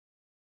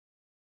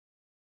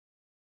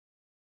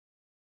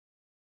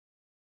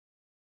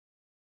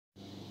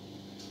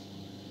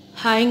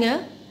ஹாய்ங்க,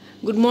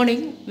 good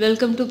morning.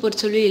 Welcome to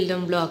பொற்சொல்லி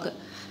இல்லம் vlog.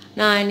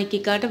 நான் இன்னைக்கு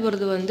காட்ட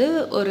போகிறது வந்து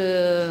ஒரு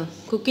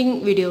குக்கிங்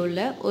வீடியோ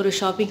இல்லை, ஒரு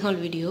ஷாப்பிங்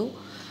ஹால் வீடியோ.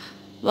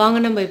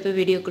 வாங்க நம்ம இப்போ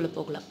வீடியோக்குள்ளே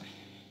போகலாம்.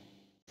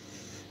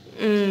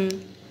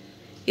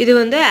 இது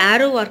வந்து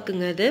ஆரோ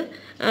ஒர்க்குங்க.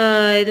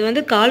 இது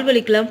வந்து கால்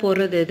வலிக்கெலாம்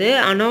போடுறது. இது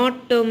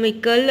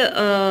அனாட்டமிக்கல்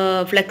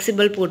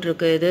ஃப்ளெக்சிபிள்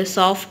போட்டிருக்கு. இது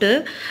சாஃப்ட்டு,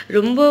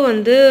 ரொம்ப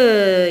வந்து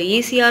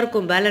ஈஸியாக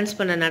இருக்கும் பேலன்ஸ்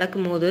பண்ண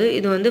நடக்கும்போது.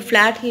 இது வந்து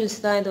ஃப்ளாட் ஹீல்ஸ்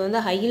தான். இது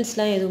வந்து ஹை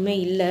ஹீல்ஸ்லாம் எதுவுமே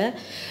இல்லை.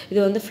 இது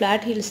வந்து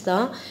ஃப்ளாட் ஹீல்ஸ்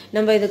தான்.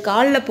 நம்ம இது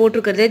காலில்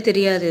போட்டிருக்கிறதே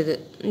தெரியாது.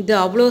 இது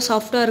அவ்வளோ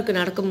சாஃப்டாக இருக்குது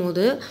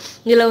நடக்கும்போது.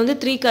 இதில் வந்து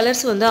 3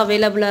 கலர்ஸ் வந்து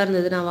அவைலபிளாக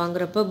இருந்தது நான்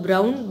வாங்குறப்போ.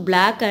 Brown,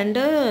 black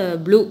and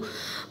blue.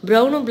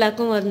 ப்ரௌனும்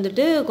பிளாக்கும்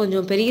வந்துட்டு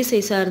கொஞ்சம் பெரிய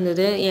சைஸாக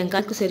இருந்தது. என்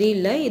காலுக்கு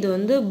சரியில்லை. இது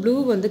வந்து ப்ளூ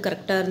வந்து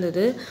கரெக்டாக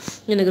இருந்தது.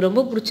 எனக்கு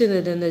ரொம்ப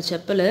பிடிச்சிருந்தது இந்த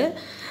செப்பல்.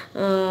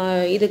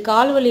 இது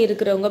கால் வலி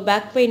இருக்கிறவங்க,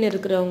 பேக் பெயின்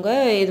இருக்கிறவங்க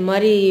இது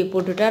மாதிரி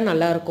போட்டுட்டா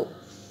நல்லாயிருக்கும்.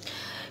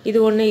 இது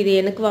ஒன்று, இது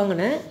எனக்கு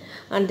வாங்கினேன்.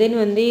 அண்ட் தென்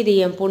வந்து இது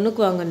என்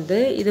பொண்ணுக்கு வாங்கினது.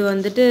 இது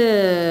வந்துட்டு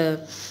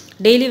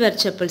டெய்லி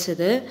வேர் செப்பல்ஸ்.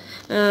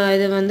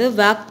 இது வந்து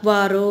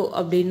வாக்வாரோ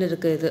அப்படின்னு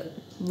இருக்குது. இது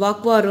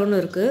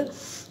வாக்வாரோன்னு இருக்குது.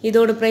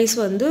 இதோட ப்ரைஸ்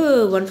வந்து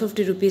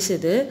 150 ருபீஸ்.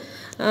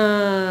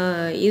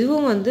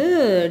 இதுவும் வந்து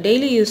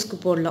டெய்லி யூஸ்க்கு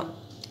போடலாம்,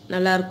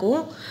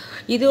 நல்லாயிருக்கும்.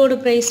 இதோட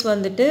ப்ரைஸ்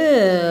வந்துட்டு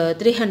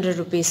 300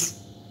 ருபீஸ்.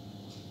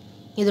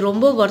 இது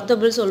ரொம்ப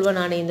ஒர்த்தபிள் சொல்வேன்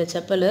நான் இந்த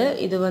செப்பல்.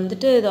 இது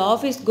வந்துட்டு இது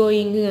ஆஃபீஸ்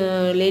கோயிங்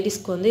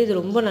லேடிஸ்க்கு வந்து இது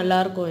ரொம்ப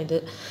நல்லாயிருக்கும். இது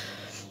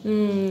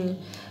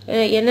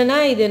என்னென்னா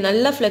இது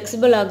நல்லா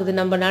ஃப்ளெக்சிபிள் ஆகுது.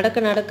 நம்ம நடக்க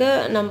நடக்க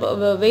நம்ம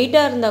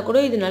வெயிட்டாக இருந்தால்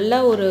கூட இது நல்லா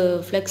ஒரு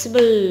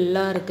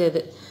ஃப்ளெக்சிபிளாக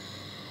இருக்குது.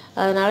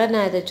 அதனால்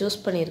நான் இதை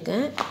சூஸ்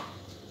பண்ணியிருக்கேன்.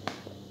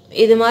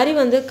 இது மாதிரி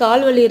வந்து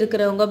கால் வலி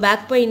இருக்கிறவங்க,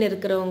 பேக் பெயின்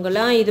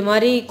இருக்கிறவங்கலாம் இது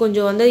மாதிரி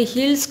கொஞ்சம் வந்து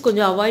ஹீல்ஸ்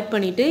கொஞ்சம் அவாய்ட்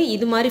பண்ணிவிட்டு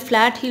இது மாதிரி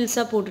ஃப்ளாட்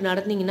ஹீல்ஸாக போட்டு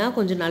நடந்தீங்கன்னா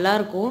கொஞ்சம்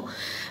நல்லாயிருக்கும்.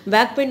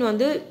 பேக் பெயின்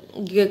வந்து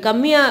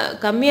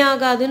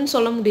கம்மியாகாதுன்னு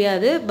சொல்ல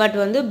முடியாது. பட்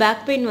வந்து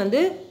பேக் பெயின்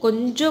வந்து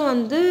கொஞ்சம்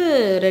வந்து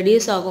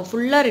ரெடியூஸ் ஆகும்.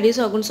 ஃபுல்லாக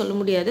ரெடியூஸ் ஆகும்னு சொல்ல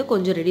முடியாது,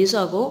 கொஞ்சம் ரெடியூஸ்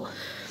ஆகும்.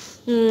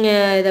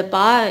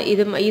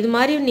 இது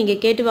மாதிரி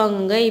நீங்கள் கேட்டு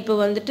வாங்குங்க. இப்போ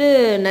வந்துட்டு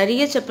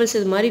நிறைய செப்பல்ஸ்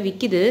இது மாதிரி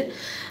விற்கிது.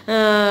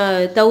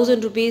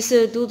 1000 ருபீஸ்,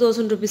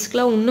 2000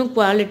 ருபீஸ்க்குலாம் இன்னும்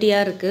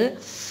குவாலிட்டியாக இருக்குது.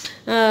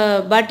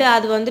 பட்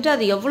அது வந்துட்டு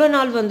அது எவ்வளோ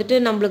நாள் வந்துட்டு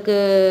நம்மளுக்கு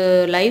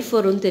லைஃப்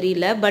வரும்னு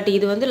தெரியல. பட்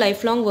இது வந்து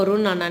லைஃப் லாங்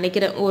வரும்னு நான்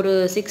நினைக்கிறேன். ஒரு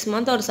 6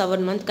 மந்த் ஒரு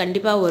 7 மந்த்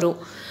கண்டிப்பாக வரும்.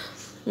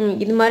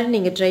 இது மாதிரி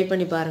நீங்கள் ட்ரை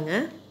பண்ணி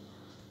பாருங்கள்.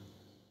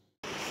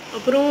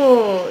 அப்புறம்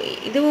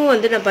இதுவும்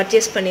வந்து நான்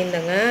பர்ச்சேஸ்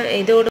பண்ணியிருந்தேங்க.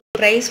 இதோட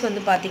ப்ரைஸ்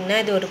வந்து பார்த்திங்கன்னா,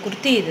 இது ஒரு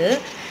குர்த்தி.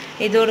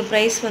 இதோட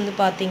ப்ரைஸ் வந்து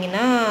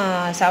பார்த்திங்கன்னா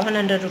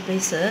 700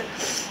 ருபீஸு.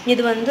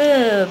 இது வந்து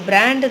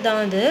பிராண்டு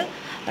தான். இது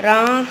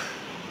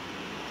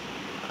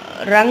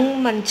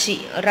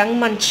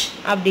ரங்மன்ச்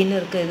அப்படின்னு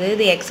இருக்குது.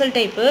 இது எக்ஸல்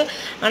டைப்பு.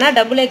 ஆனால்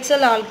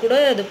XXL ஆள் கூட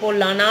இது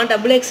போடலாம். நான்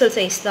XXL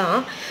சைஸ் தான்.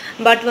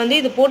 பட் வந்து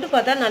இது போட்டு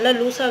பார்த்தா நல்லா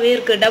லூஸாகவே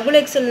இருக்குது.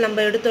 XXL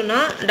நம்ம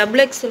எடுத்தோன்னா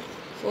XXL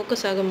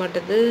ஃபோக்கஸ் ஆக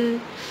மாட்டேது.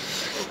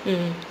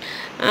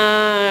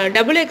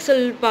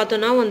 XXL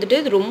பார்த்தோன்னா வந்துட்டு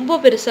இது ரொம்ப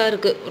பெருசாக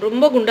இருக்குது.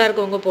 ரொம்ப குண்டாக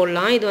இருக்கவங்க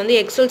போடலாம். இது வந்து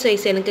எக்ஸல்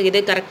சைஸ். எனக்கு இது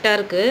கரெக்டாக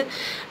இருக்குது.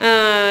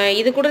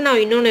 இது கூட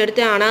நான் இன்னொன்று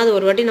எடுத்தேன். ஆனால் அது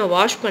ஒரு வாட்டி நான்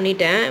வாஷ்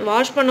பண்ணிட்டேன்.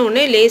 வாஷ் பண்ண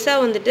உடனே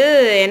லேசாக வந்துட்டு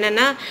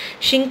என்னென்னா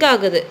ஷிங்க்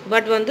ஆகுது.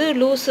 பட் வந்து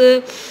லூஸு,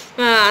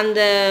 அந்த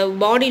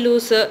பாடி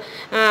லூஸு,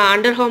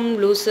 அண்டர்ஹார்ம்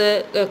லூஸு,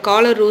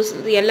 காலர் லூஸ்,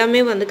 இது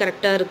எல்லாமே வந்து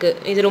கரெக்டாக இருக்குது.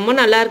 இது ரொம்ப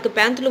நல்லாயிருக்கு.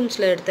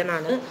 பேந்தலூம்ஸில் எடுத்தேன்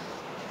நான்.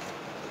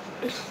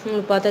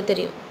 உங்களுக்கு பார்த்தா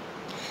தெரியும்.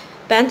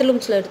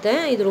 பேந்தலூம்ஸில்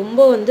எடுத்தேன். இது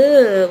ரொம்ப வந்து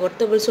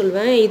ஒர்த்தபிள்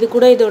சொல்வேன். இது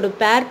கூட இதோட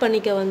பேர்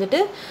பண்ணிக்க வந்துட்டு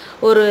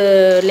ஒரு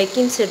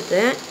லெக்கின்ஸ்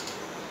எடுத்தேன்.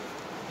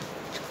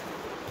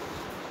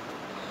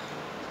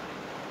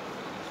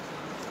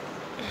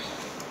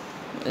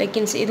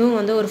 லெக்கின்ஸ் இதுவும்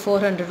வந்து ஒரு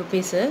 400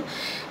 ருபீஸு.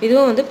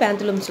 இதுவும் வந்து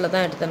பேந்தலூம்ஸில்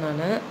தான் எடுத்தேன்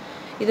நான்.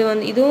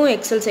 இதுவும்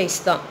எக்ஸல் சைஸ்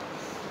தான்.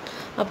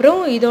 அப்புறம்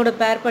இதோட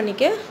பேர்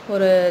பண்ணிக்க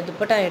ஒரு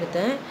துப்பட்டா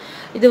எடுத்தேன்.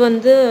 இது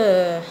வந்து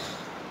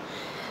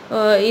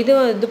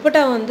துப்பட்டா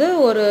வந்து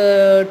ஒரு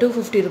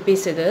 250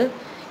 ருபீஸ்.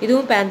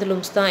 இதுவும்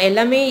பேந்தலூம்ஸ் தான்.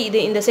 எல்லாமே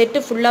இந்த செட்டு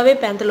ஃபுல்லாகவே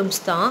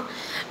பேந்தலூம்ஸ் தான்.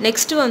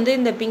 நெக்ஸ்ட்டு வந்து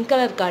இந்த பிங்க்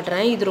கலர்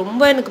காட்டுறேன். இது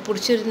ரொம்ப எனக்கு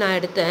பிடிச்சிருந்து நான்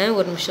எடுத்தேன்.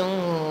 ஒரு நிமிஷம்.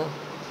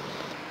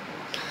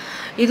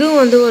 இதுவும்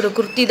வந்து ஒரு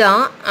குர்த்தி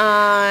தான்.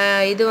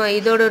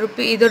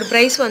 இதோட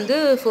ப்ரைஸ் வந்து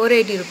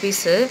 480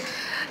 ருபீஸு.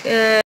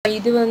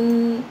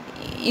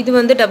 இது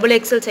வந்து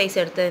XXL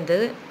சைஸ் எடுத்தேன்.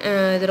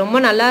 இது ரொம்ப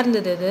நல்லா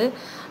இருந்தது.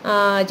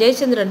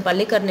 ஜெயச்சந்திரன்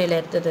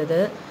பள்ளிக்கரணையில்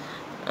எடுத்தது.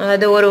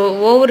 அது ஒரு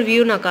ஓவர்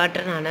வியூ நான்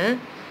காட்டுறேன் நான்.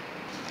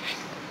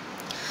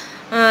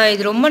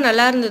 இது ரொம்ப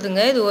நல்லா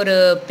இருந்ததுங்க. இது ஒரு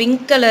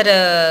பிங்க்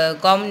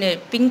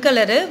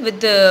கலரு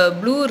வித்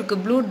ப்ளூ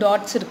இருக்குது. ப்ளூ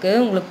டாட்ஸ்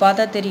இருக்குது. உங்களுக்கு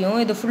பார்த்தா தெரியும்.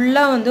 இது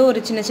ஃபுல்லாக வந்து ஒரு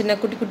சின்ன சின்ன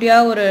குட்டி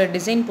குட்டியாக ஒரு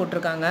டிசைன்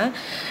போட்டிருக்காங்க.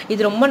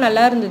 இது ரொம்ப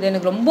நல்லா இருந்தது.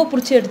 எனக்கு ரொம்ப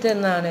பிடிச்சி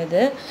எடுத்திருந்தேன்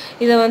நான்.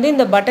 இதை வந்து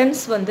இந்த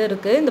பட்டன்ஸ் வந்து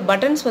இருக்குது. இந்த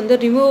பட்டன்ஸ் வந்து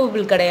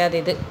ரிமூவபிள் கிடையாது.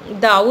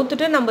 இதை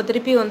அவுத்துட்டு நம்ம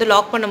திருப்பி வந்து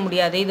லாக் பண்ண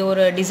முடியாது. இது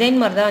ஒரு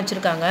டிசைன் மாதிரி தான்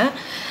வச்சுருக்காங்க.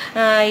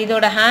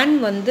 இதோட ஹேண்ட்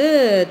வந்து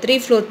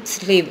 3/4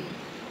 ஸ்லீவ்,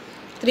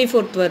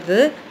 3/4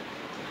 வருது.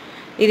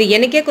 இது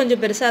எனக்கே கொஞ்சம்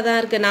பெருசாக தான்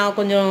இருக்குது. நான்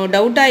கொஞ்சம்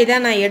டவுட்டாகி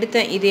தான் நான்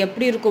எடுத்தேன். இது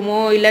எப்படி இருக்குமோ,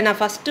 இல்லை நான்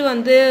ஃபஸ்ட்டு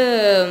வந்து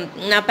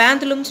நான்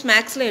பேந்தலூம்ஸ்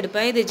மேக்ஸில்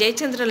எடுப்பேன். இது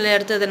ஜெயச்சந்திரனில்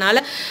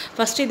எடுத்ததுனால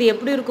ஃபஸ்ட்டு இது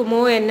எப்படி இருக்குமோ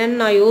என்னன்னு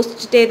நான்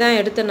யோசிச்சுட்டே தான்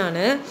எடுத்தேன் நான்.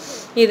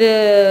 இது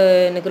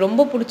எனக்கு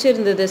ரொம்ப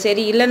பிடிச்சிருந்தது.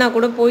 சரி இல்லைனா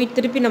கூட போய்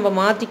திருப்பி நம்ம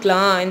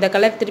மாற்றிக்கலாம், இந்த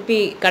கலர் திருப்பி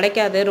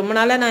கிடைக்காது. ரொம்ப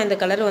நாளாக நான் இந்த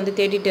கலர் வந்து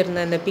தேடிட்டு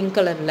இருந்தேன், இந்த பிங்க்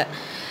கலரில்.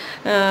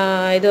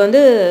 இது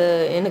வந்து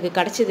எனக்கு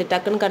கிடச்சிது,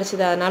 டக்குன்னு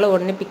கிடச்சிது. அதனால்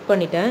உடனே பிக்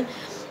பண்ணிட்டேன்.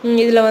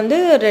 இதில் வந்து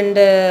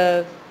 2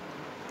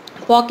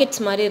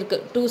 பாக்கெட்ஸ் மாதிரி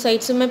இருக்குது. 2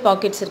 சைட்ஸுமே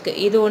பாக்கெட்ஸ் இருக்குது.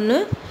 இது ஒன்று,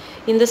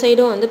 இந்த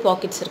சைடும் வந்து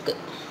பாக்கெட்ஸ் இருக்குது.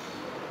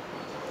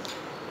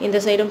 இந்த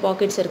சைடும்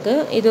பாக்கெட்ஸ்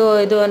இருக்குது.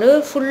 இது வந்து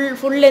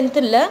ஃபுல்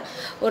லென்த் இல்லை,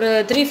 ஒரு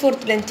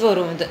 3/4 லென்த்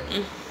வரும் இது.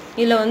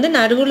 இதில் வந்து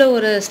நடுவில்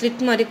ஒரு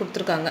ஸ்லிட் மாதிரி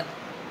கொடுத்துருக்காங்க.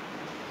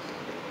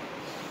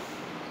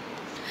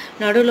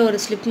 நடுவில் ஒரு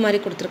ஸ்லிப் மாதிரி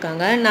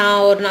கொடுத்துருக்காங்க.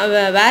 நான்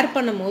வேர்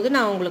பண்ணும்போது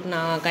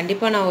நான்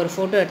கண்டிப்பாக ஒரு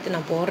ஃபோட்டோ எடுத்து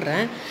நான்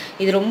போடுறேன்.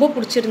 இது ரொம்ப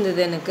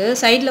பிடிச்சிருந்தது எனக்கு.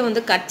 சைடில்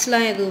வந்து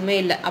கட்ஸ்லாம் எதுவுமே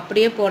இல்லை,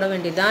 அப்படியே போட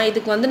வேண்டியதுதான்.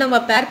 இதுக்கு வந்து நம்ம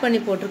பேர் பண்ணி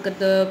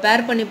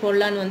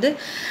போடலான்னு வந்து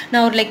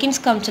நான் ஒரு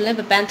லெக்கின்ஸ் காமிச்சல,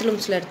 இப்போ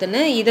பேந்தலூம்ஸில்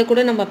எடுத்துன்னு இதை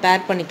கூட நம்ம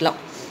பேர் பண்ணிக்கலாம்.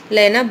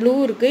 இல்லை ஏன்னா ப்ளூ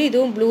இருக்குது,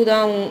 இதுவும்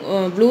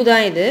ப்ளூ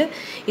தான்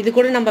இது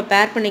கூட நம்ம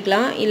பேர்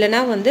பண்ணிக்கலாம்.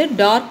 இல்லைனா வந்து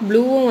டார்க்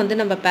ப்ளூவும் வந்து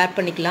நம்ம பேர்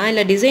பண்ணிக்கலாம்.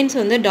 இல்லை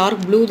டிசைன்ஸ் வந்து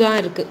டார்க் ப்ளூ தான்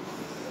இருக்குது.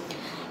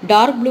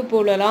 டார்க் ப்ளூ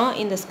போடலாம்,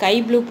 இந்த ஸ்கை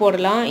ப்ளூ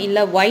போடலாம்,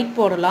 இல்லை ஒயிட்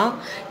போடலாம்.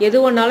 எது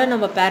ஒன்றாலும்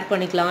நம்ம பேர்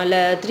பண்ணிக்கலாம். இல்லை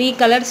 3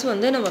 கலர்ஸ்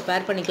வந்து நம்ம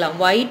பேர் பண்ணிக்கலாம்.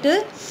 White,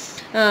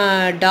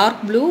 dark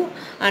blue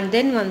and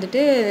then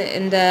வந்துட்டு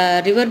இந்த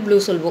ரிவர் ப்ளூ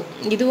சொல்வோம்,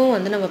 இதுவும்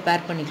வந்து நம்ம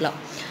பேர் பண்ணிக்கலாம்.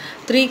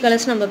 3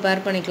 கலர்ஸ் நம்ம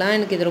பேர் பண்ணிக்கலாம்.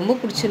 எனக்கு இது ரொம்ப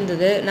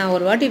பிடிச்சிருந்தது. நான்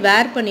ஒரு வாட்டி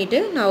வேர்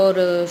பண்ணிவிட்டு நான்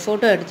ஒரு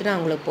ஃபோட்டோ எடுத்து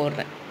நான் உங்களுக்கு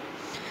போடுறேன்.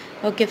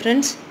 ஓகே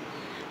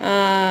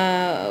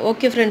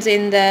ஃப்ரெண்ட்ஸ்,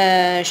 இந்த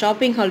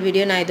ஷாப்பிங் ஹால்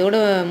வீடியோ நான் இதோட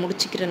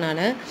முடிச்சுக்கிறேன்.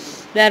 நான்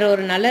வேறு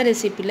ஒரு நல்ல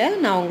ரெசிப்பியில்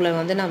நான் உங்களை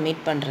வந்து மீட்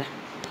பண்ணுறேன்.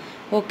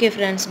 ஓகே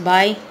ஃப்ரெண்ட்ஸ்,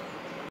 பாய்.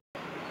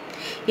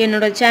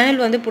 என்னோடய சேனல்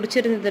வந்து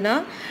பிடிச்சிருந்ததுன்னா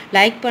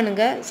லைக்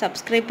பண்ணுங்கள்,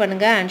 சப்ஸ்கிரைப்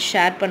பண்ணுங்கள் அண்ட்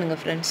ஷேர்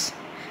பண்ணுங்கள் ஃப்ரெண்ட்ஸ்.